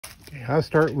I'll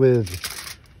start with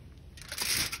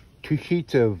 2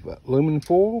 sheets of aluminum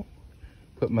foil.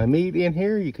 Put my meat in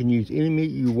here. You can use any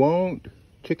meat you want,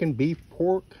 chicken, beef,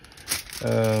 pork,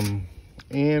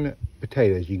 and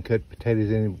potatoes. You can cut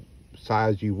potatoes any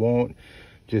size you want.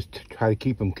 Just try to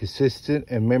keep them consistent,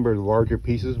 and remember, the larger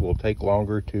pieces will take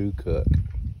longer to cook.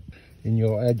 Then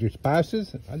you'll add your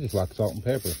spices. I just like salt and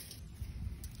pepper.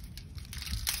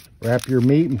 Wrap your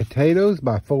meat and potatoes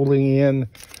by folding in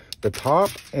the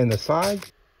top and the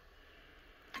sides.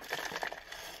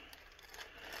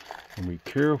 And be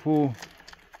careful.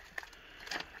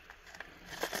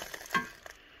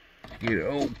 Get an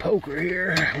old poker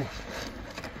here.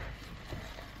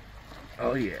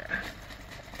 Oh yeah.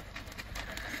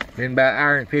 Been about an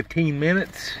hour and 15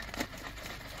 minutes.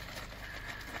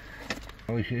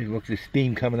 Oh, look at the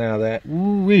steam coming out of that.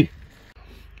 Woo-wee.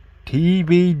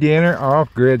 TV dinner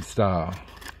off-grid style.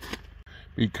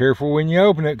 Be careful when you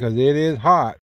open it because it is hot.